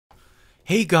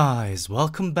Hey guys,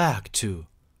 welcome back to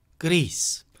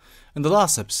Gris. In the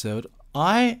last episode,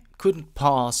 I couldn't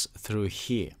pass through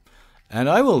here. And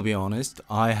I will be honest,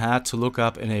 I had to look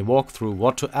up in a walkthrough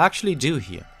what to actually do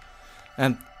here.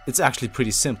 And it's actually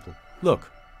pretty simple. Look.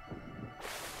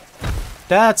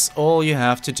 That's all you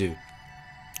have to do.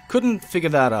 Couldn't figure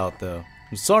that out though.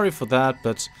 I'm sorry for that,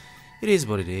 but it is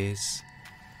what it is.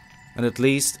 And at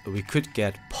least we could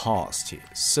get past here.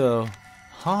 So,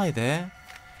 hi there.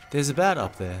 There's a bat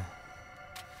up there.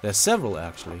 There's several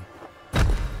actually.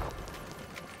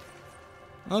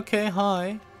 Okay,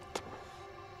 hi.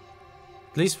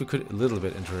 At least we could a little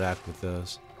bit interact with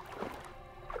those.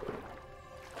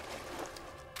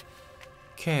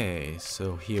 Okay,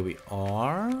 so here we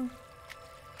are.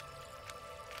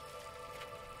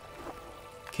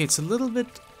 Okay, it's a little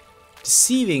bit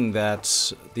deceiving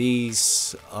that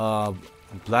these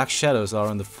black shadows are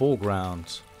in the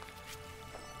foreground.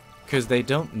 Because they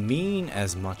don't mean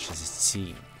as much as it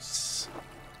seems.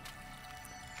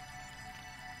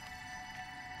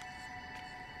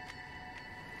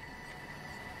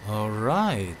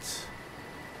 Alright.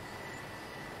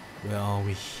 Where are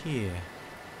we here?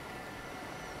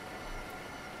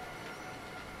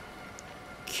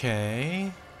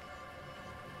 Okay.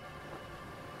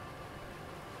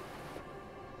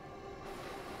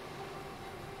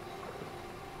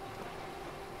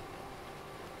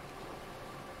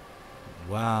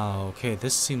 Wow, okay,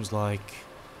 this seems like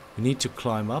we need to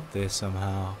climb up there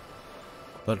somehow.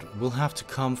 But we'll have to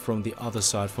come from the other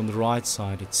side, from the right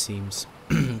side it seems.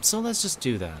 So let's just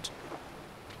do that.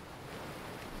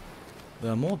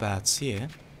 There are more bats here.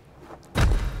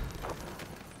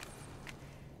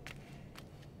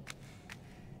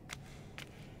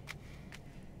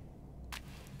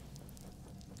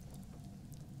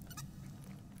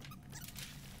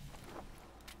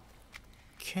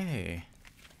 Okay.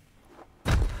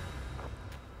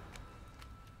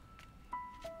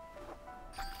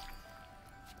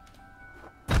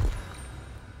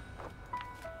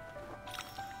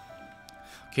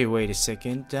 Okay, wait a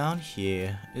second. Down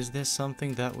here, is there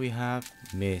something that we have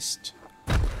missed?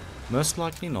 Most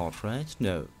likely not, right?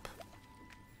 Nope.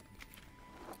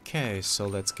 Okay, so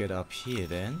let's get up here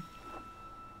then.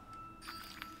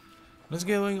 What's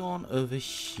going on over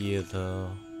here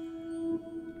though?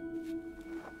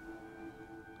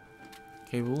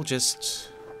 Okay, we'll just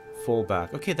fall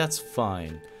back. Okay, that's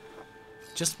fine.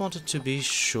 Just wanted to be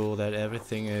sure that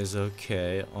everything is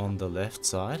okay on the left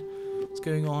side. What's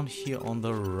going on here on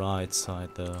the right side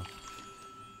though?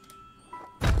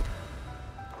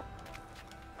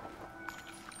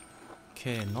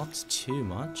 Okay, not too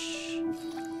much.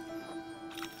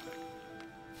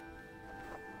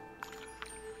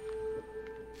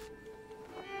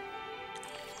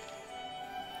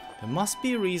 There must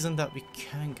be a reason that we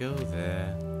can go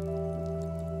there.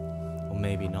 Or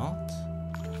maybe not.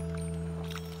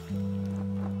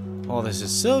 Oh, this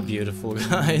is so beautiful,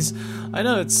 guys. I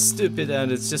know it's stupid and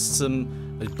it's just a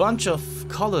bunch of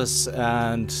colors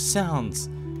and sounds.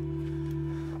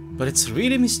 But it's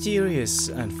really mysterious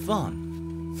and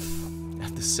fun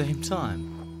at the same time.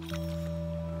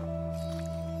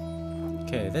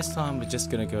 Okay, this time we're just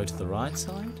gonna go to the right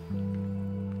side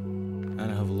and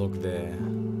have a look there.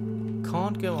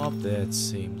 Can't go up there, it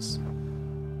seems.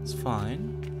 It's fine.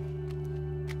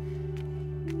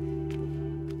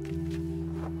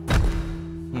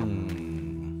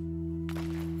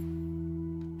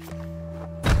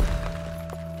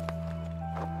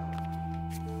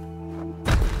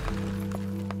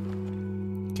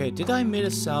 Okay, did I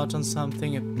miss out on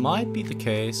something? It might be the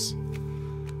case.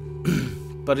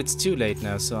 But it's too late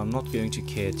now, so I'm not going to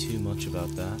care too much about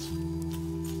that.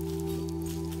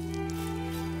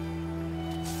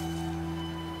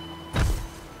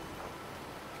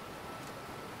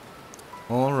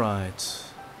 Alright.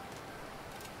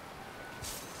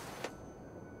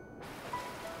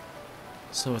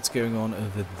 So what's going on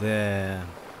over there?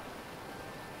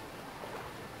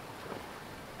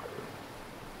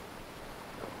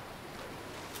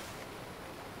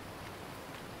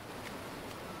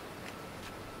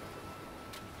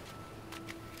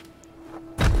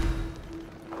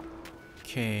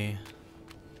 Okay.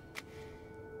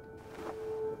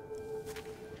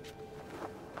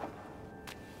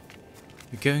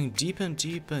 We're going deeper and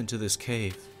deeper into this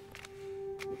cave.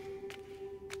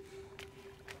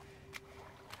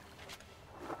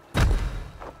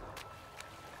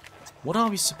 What are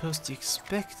we supposed to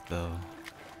expect though?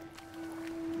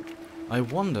 I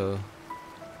wonder.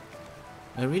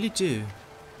 I really do.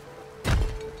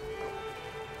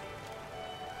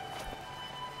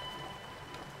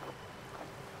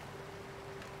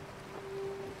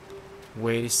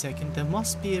 Wait a second, there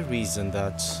must be a reason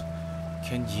that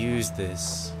can use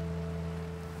this.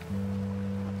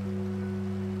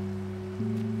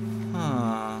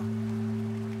 Huh.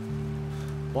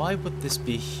 Why would this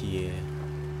be here?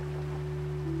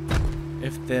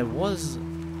 If there was...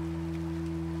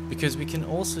 Because we can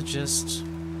also just...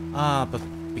 but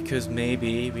because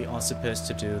maybe we are supposed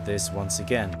to do this once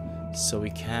again. So we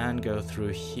can go through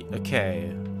here.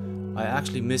 Okay. I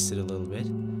actually missed it a little bit.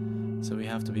 So we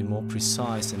have to be more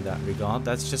precise in that regard.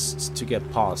 That's just to get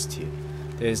past here.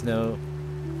 There's no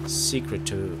secret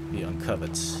to be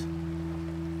uncovered.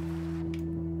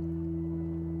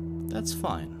 That's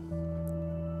fine.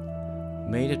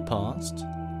 Made it past.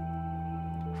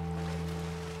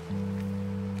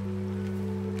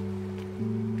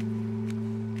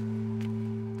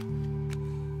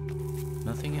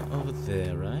 Nothing over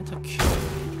there, right? Okay.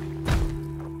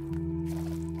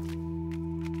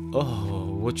 Oh,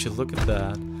 would you look at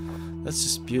that? That's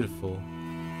just beautiful.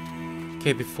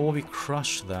 Okay, before we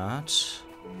crush that,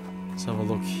 let's have a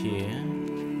look here.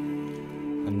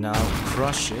 And now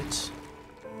crush it.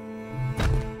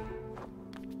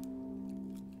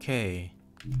 Okay.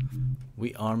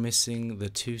 We are missing the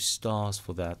 2 stars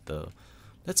for that though.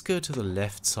 Let's go to the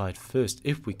left side first,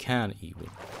 if we can even.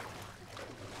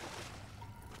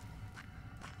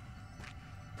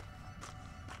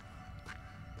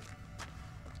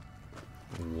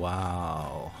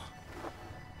 Wow.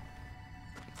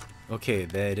 Okay,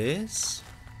 there it is.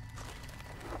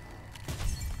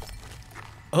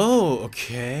 Oh,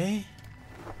 okay.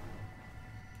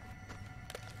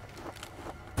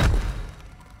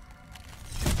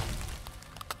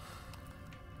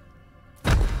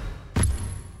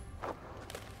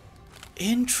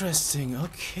 Interesting,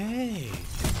 okay.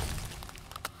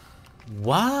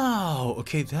 Wow,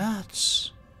 okay,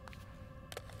 that's...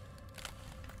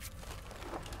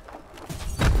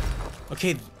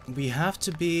 Okay, we have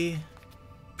to be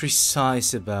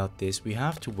precise about this. We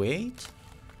have to wait.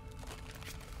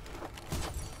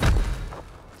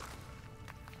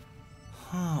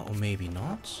 Huh, or maybe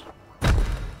not.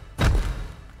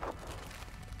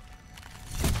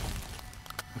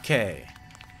 Okay.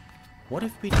 What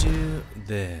if we do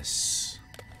this?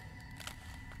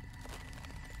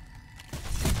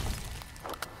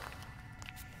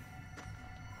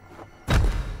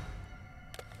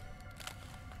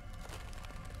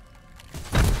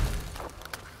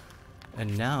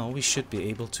 And now we should be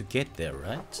able to get there,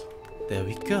 right? There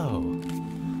we go.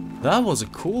 That was a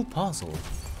cool puzzle.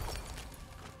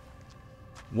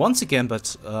 Once again,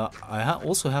 but I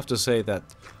also have to say that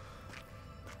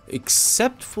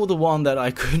except for the one that I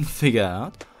couldn't figure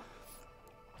out,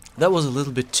 that was a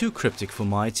little bit too cryptic for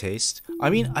my taste.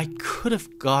 I mean, I could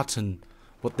have gotten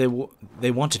what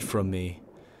they wanted from me,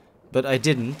 but I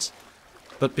didn't.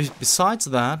 But besides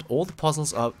that, all the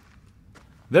puzzles are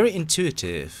very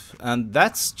intuitive, and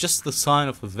that's just the sign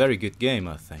of a very good game,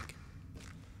 I think.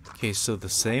 Okay, so the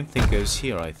same thing goes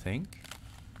here, I think.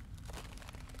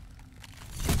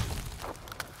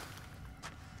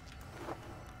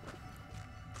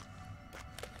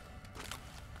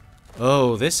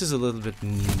 Oh, this is a little bit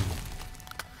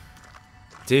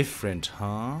different,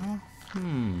 huh?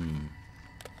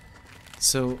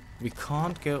 So, we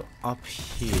can't go up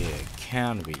here,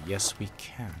 can we? Yes, we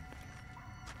can.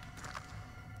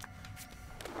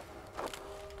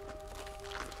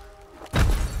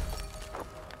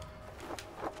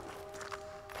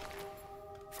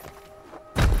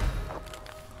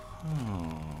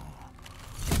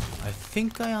 I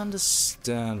think I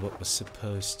understand what we're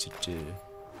supposed to do.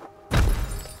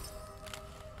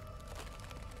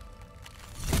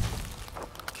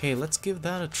 Okay, let's give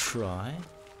that a try.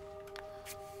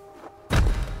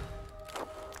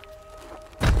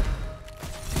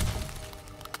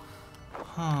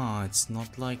 Huh, it's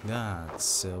not like that.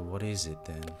 So what is it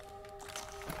then?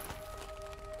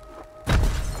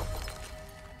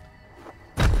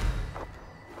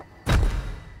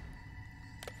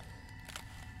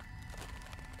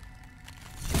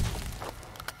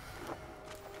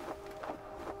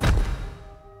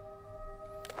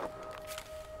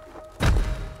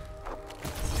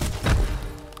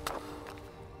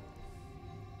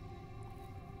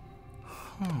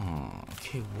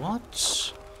 Okay,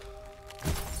 what?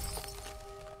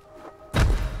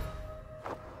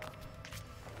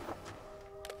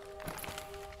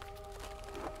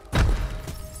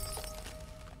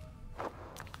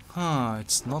 Huh,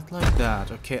 it's not like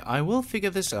that. Okay, I will figure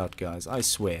this out, guys, I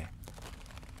swear.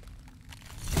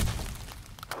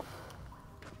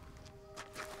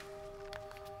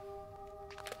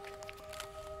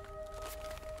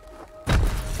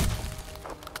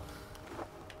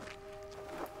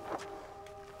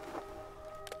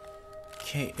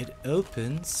 Okay, it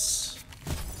opens.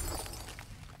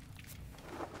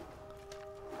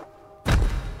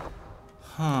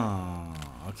 Huh.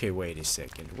 Okay, wait a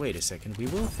second. Wait a second. We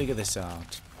will figure this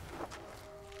out.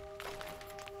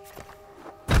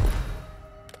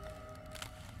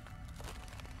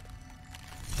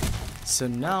 So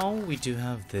now we do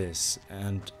have this,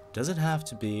 and does it have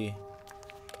to be...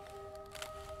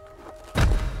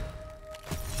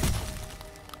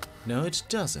 No, it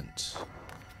doesn't.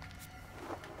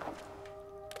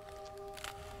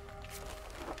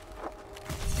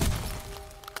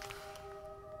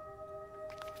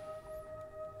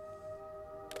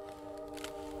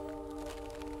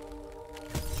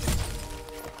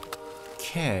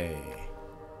 Okay.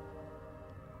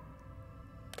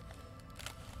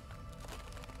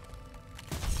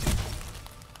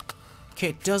 Okay,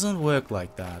 it doesn't work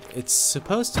like that. It's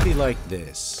supposed to be like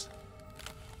this.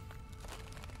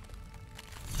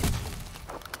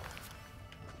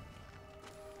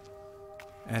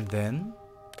 And then...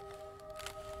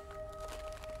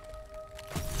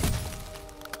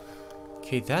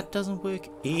 Okay, that doesn't work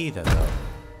either, though.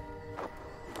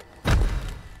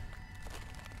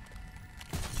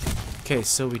 Okay,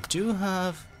 so we do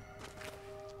have...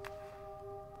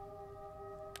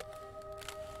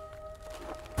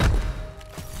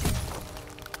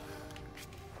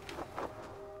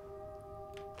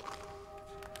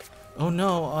 Oh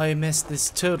no, I messed this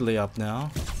totally up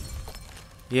now.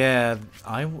 Yeah,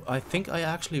 I think I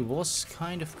actually was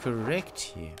kind of correct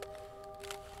here.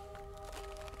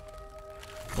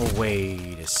 Oh,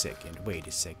 wait a second.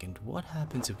 What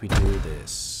happens if we do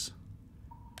this?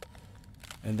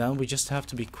 And then we just have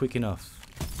to be quick enough.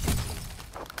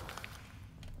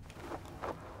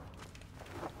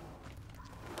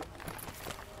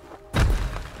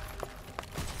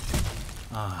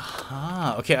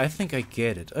 Aha, okay, I think I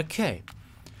get it. Okay.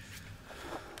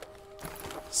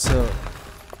 So,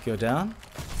 go down.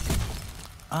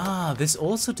 Ah, this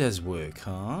also does work,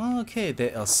 huh? Okay,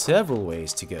 there are several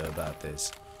ways to go about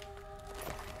this.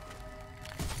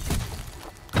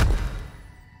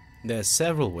 There are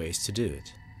several ways to do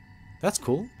it. That's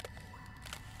cool.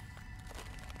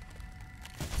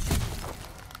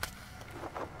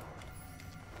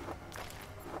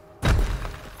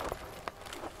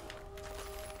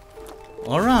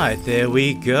 Alright, there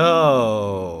we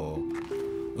go.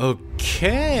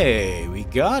 Okay, we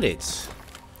got it.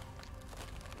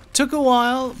 Took a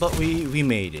while, but we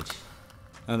made it.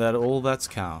 And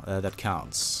that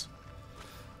counts.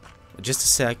 Just a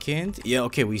second. Yeah,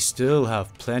 okay, we still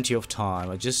have plenty of time.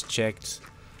 I just checked.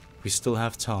 We still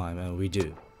have time, and we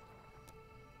do.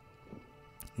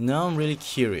 Now I'm really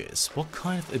curious. What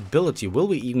kind of ability? Will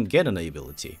we even get an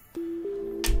ability?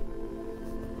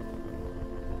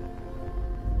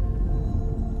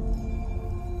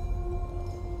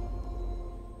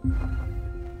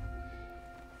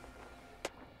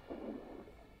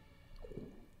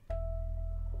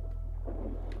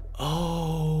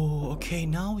 Oh, okay,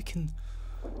 now we can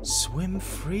swim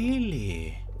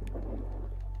freely.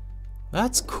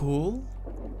 That's cool.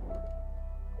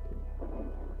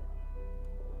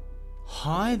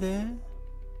 Hi there.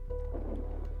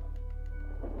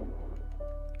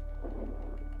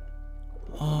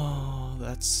 Oh,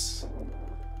 that's...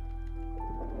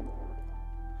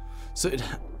 So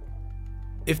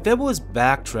if there was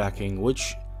backtracking,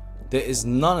 which there is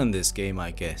none in this game,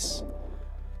 I guess,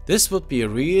 this would be a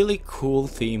really cool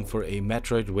theme for a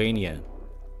Metroidvania.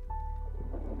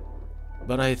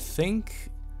 But I think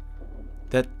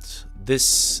that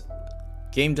this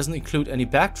game doesn't include any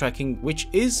backtracking, which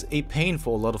is a pain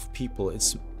for a lot of people.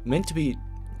 It's meant to be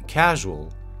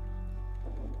casual.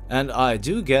 And I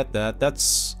do get that.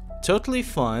 That's totally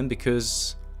fine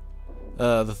because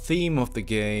the theme of the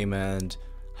game and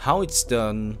how it's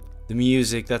done, the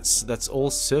music, that's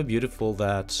all so beautiful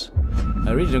that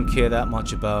I really don't care that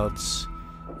much about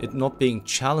it not being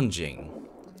challenging.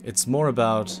 It's more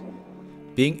about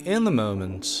being in the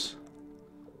moment.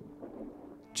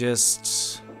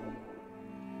 Just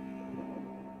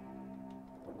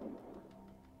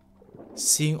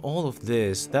seeing all of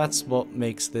this, that's what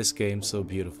makes this game so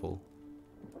beautiful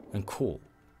and cool.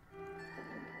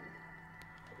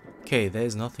 Okay,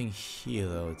 there's nothing here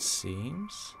though, it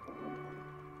seems.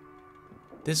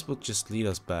 This would just lead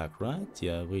us back, right?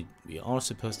 Yeah, we are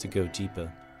supposed to go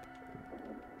deeper.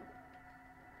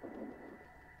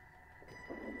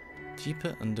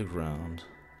 Deeper underground.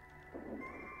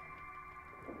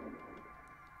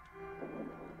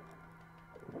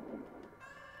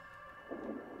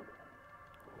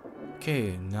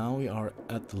 Okay, now we are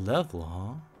at the level,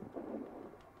 huh?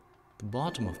 The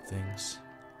bottom of things.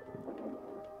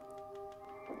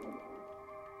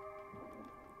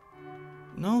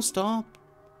 No, stop.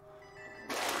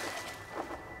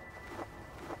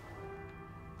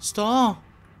 Star,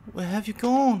 where have you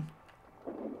gone?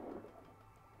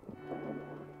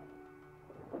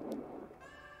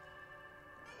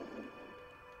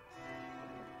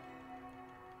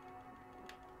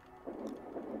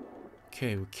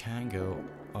 Okay, we can go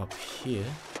up here.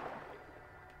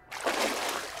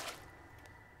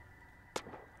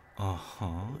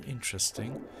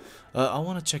 Interesting. I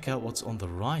want to check out what's on the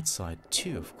right side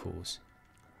too, of course.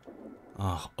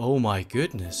 Oh my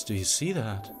goodness, do you see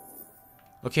that?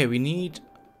 Okay, we need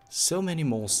so many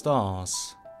more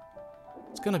stars.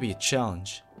 It's gonna be a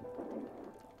challenge.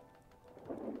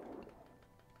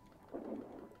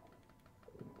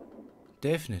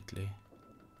 Definitely.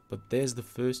 But there's the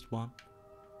first one.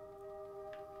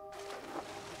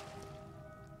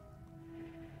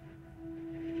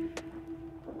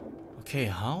 Okay,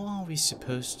 how are we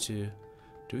supposed to...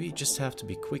 Do we just have to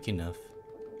be quick enough?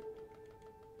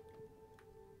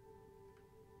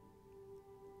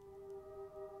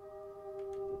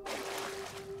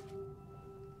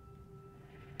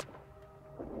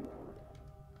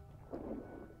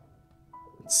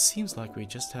 It seems like we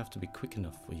just have to be quick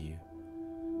enough for you.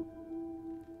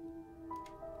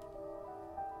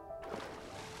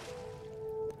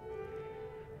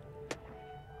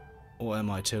 Or am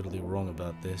I totally wrong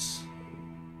about this?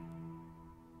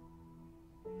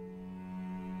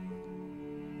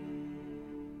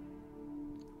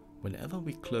 Whenever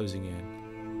we're closing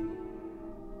in.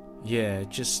 Yeah,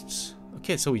 just...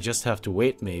 Okay, so we just have to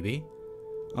wait, maybe.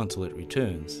 Until it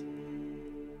returns.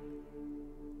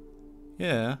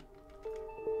 Yeah.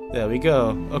 There we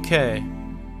go. Okay.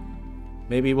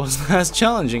 Maybe it wasn't as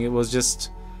challenging. It was just...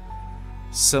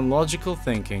 some logical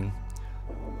thinking.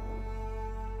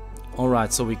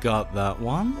 Alright, so we got that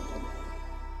one.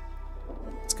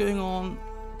 What's going on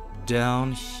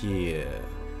down here?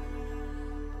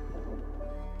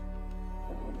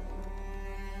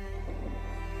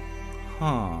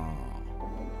 Huh.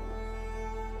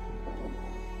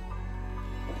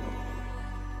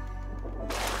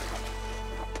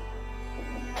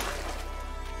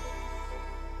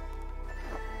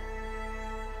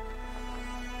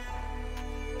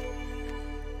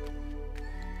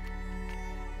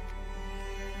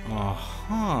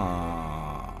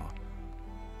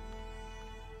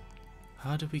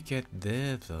 How do we get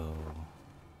there, though?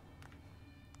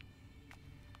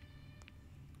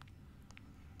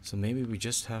 So maybe we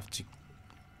just have to...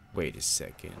 Wait a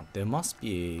second. There must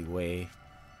be a way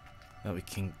that we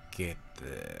can get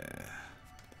there.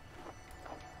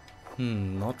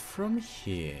 Not from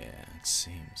here, it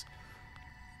seems.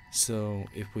 So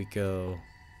if we go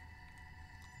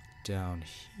down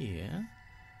here...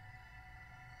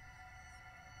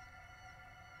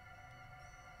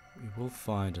 we will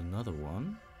find another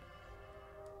one.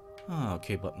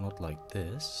 Okay, but not like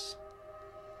this.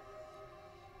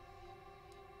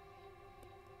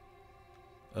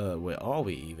 Where are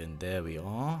we even? There we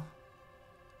are.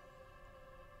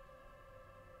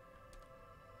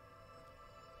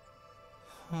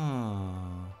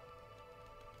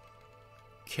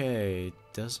 Okay, it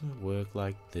doesn't work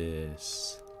like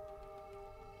this.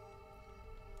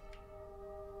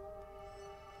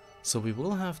 So we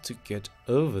will have to get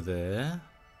over there,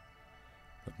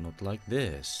 but not like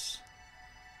this.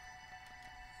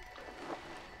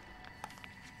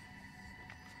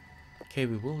 Okay,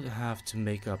 we will have to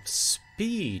make up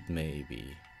speed,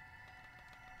 maybe.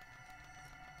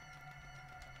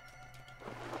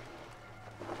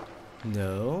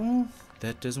 No,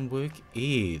 that doesn't work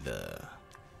either.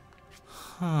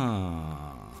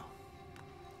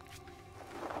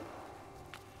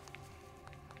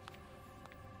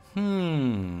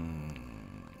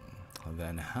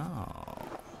 Then how?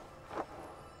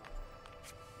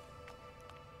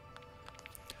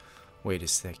 Wait a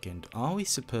second, are we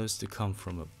supposed to come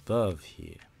from above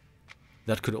here?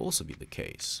 That could also be the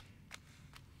case.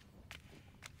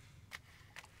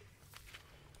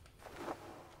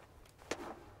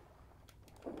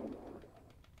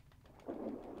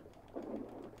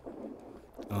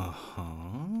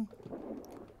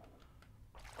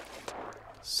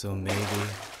 So maybe...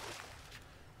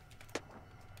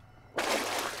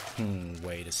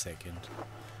 wait a second.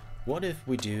 What if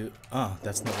we do...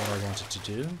 that's not what I wanted to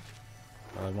do.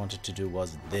 What I wanted to do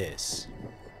was this.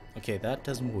 Okay, that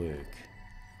doesn't work.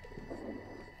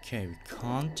 Okay, we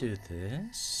can't do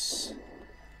this.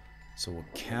 So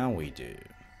what can we do?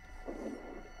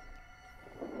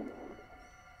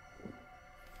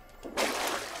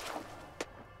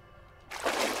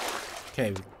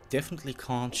 Okay, we definitely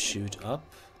can't shoot up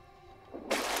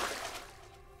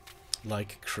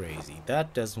like crazy.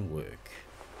 That doesn't work.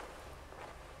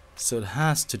 So it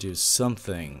has to do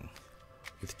something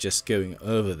with just going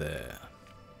over there.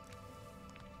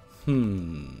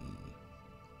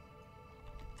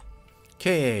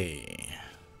 Okay.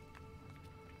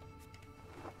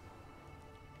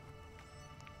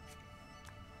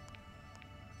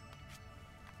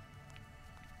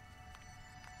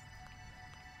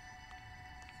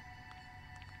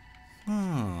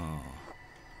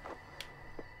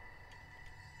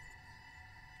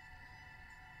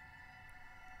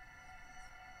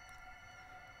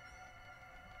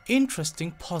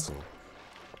 Interesting puzzle.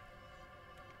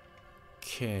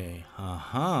 Okay,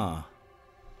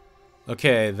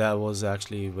 okay, that was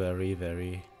actually very,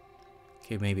 very...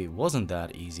 Okay, maybe it wasn't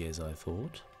that easy as I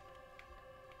thought.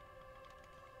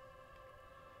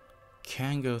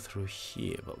 Can go through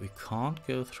here, but we can't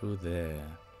go through there.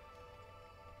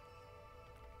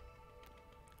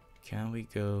 Can we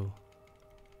go...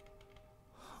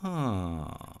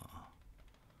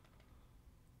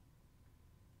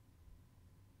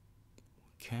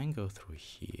 Can go through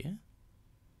here.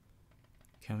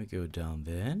 Can we go down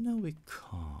there? No, we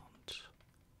can't.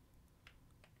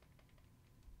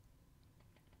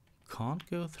 Can't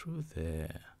go through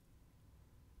there.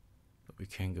 But we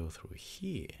can go through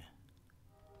here.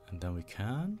 And then we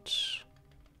can't.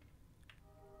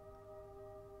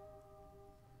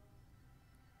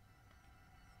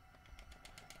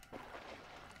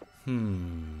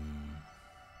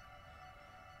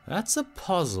 That's a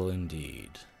puzzle indeed.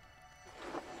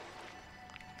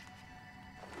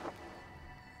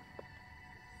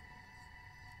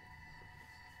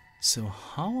 So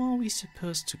how are we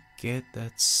supposed to get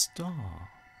that star?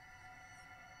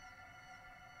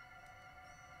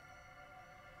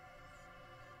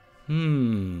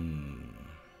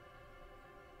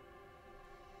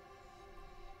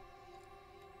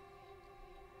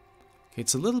 Okay,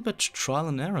 it's a little bit trial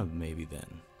and error maybe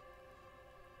then.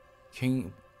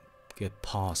 Can get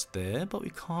past there, but we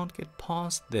can't get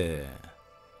past there.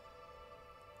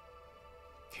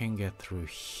 Can get through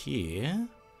here.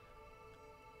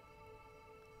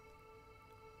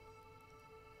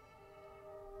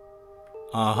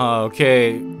 Aha,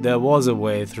 okay, there was a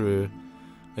way through.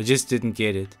 I just didn't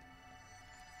get it.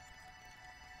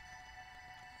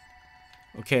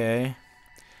 Okay.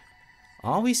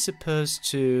 Are we supposed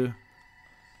to...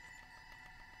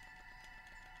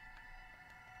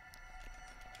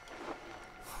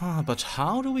 but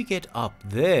how do we get up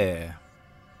there?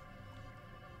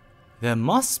 There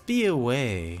must be a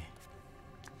way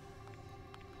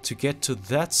to get to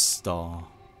that star.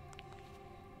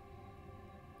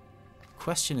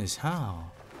 Question is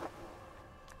how?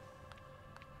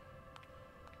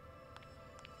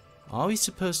 Are we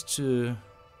supposed to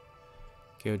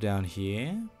go down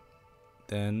here,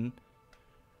 then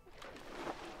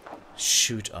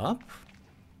shoot up?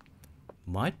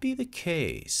 Might be the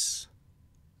case.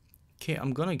 Okay,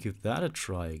 I'm gonna give that a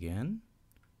try again.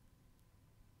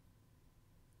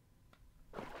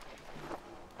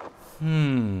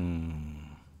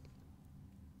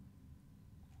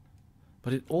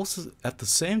 But it also, at the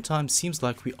same time, seems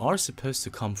like we are supposed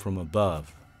to come from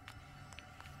above.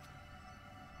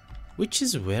 Which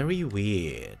is very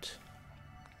weird.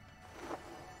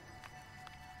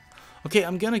 Okay,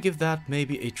 I'm gonna give that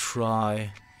maybe a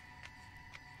try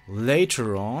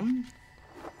later on.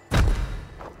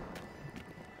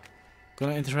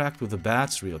 Gonna interact with the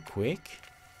bats real quick.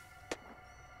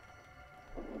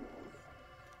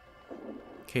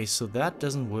 Okay, so that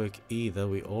doesn't work either.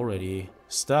 We already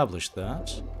established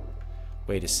that.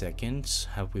 Wait a second.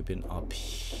 Have we been up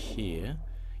here?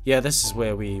 Yeah, this is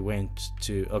where we went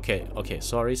to... Okay,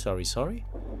 sorry.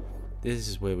 This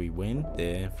is where we went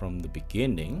there from the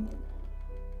beginning.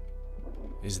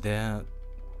 Is there...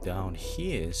 down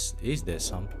here? Is there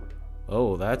some...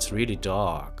 Oh, that's really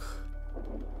dark.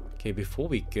 Okay, before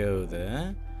we go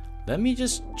there, let me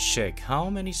just check. How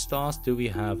many stars do we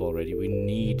have already? We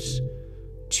need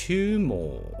 2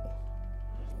 more.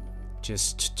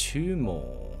 Just 2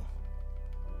 more.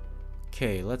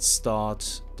 Okay, let's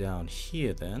start down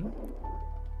here then.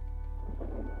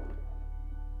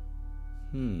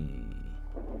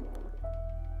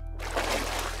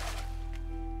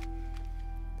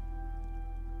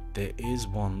 There is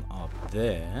one up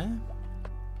there.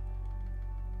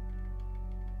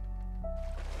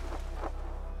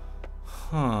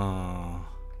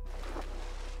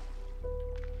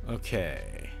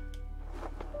 Okay.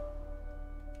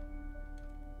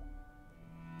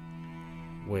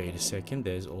 Wait a second,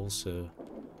 there's also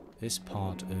this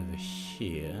part over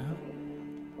here.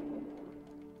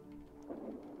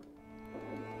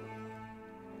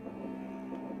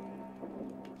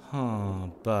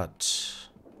 But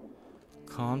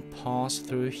can't pass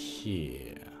through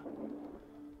here.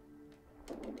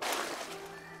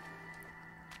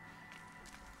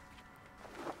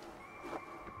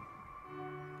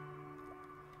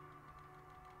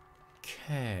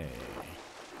 Okay.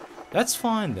 That's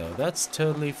fine though, that's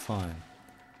totally fine.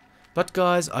 But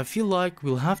guys, I feel like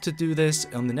we'll have to do this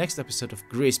on the next episode of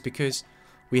Gris because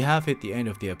we have hit the end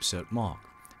of the episode mark.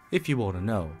 If you want to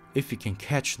know if you can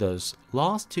catch those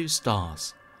last 2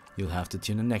 stars, you'll have to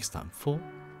tune in next time for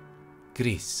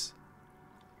Gris.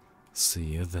 See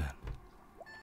you then.